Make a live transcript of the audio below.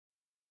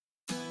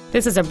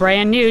This is a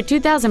brand new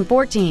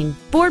 2014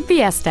 Ford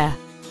Fiesta.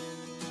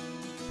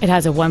 It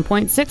has a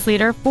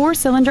 1.6-liter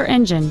four-cylinder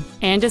engine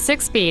and a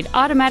 6-speed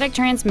automatic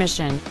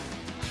transmission.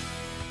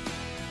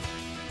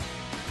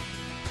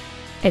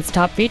 Its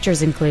top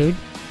features include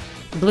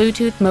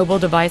Bluetooth mobile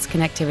device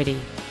connectivity,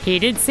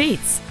 heated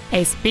seats,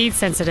 a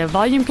speed-sensitive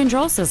volume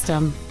control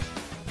system,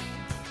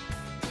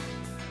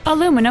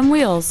 aluminum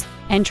wheels,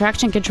 and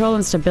traction control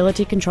and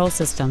stability control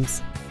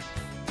systems.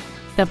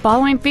 The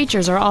following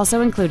features are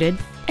also included: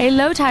 a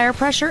low tire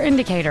pressure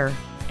indicator,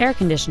 air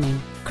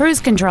conditioning, cruise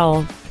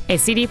control, a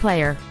CD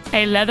player,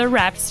 a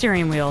leather-wrapped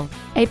steering wheel,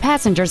 a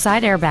passenger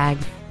side airbag,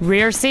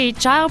 rear seat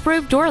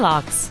child-proof door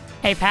locks,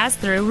 a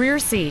pass-through rear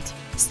seat,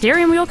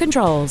 steering wheel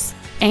controls,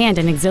 and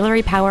an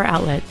auxiliary power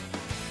outlet.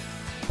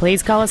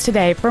 Please call us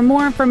today for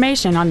more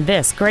information on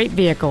this great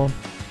vehicle.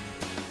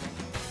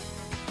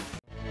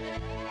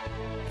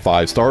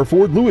 5-Star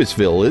Ford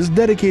Lewisville is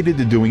dedicated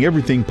to doing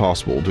everything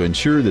possible to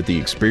ensure that the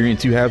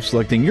experience you have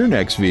selecting your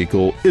next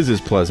vehicle is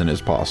as pleasant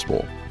as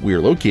possible. We are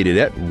located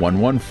at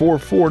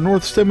 1144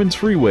 North Stemmons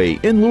Freeway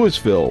in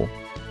Lewisville.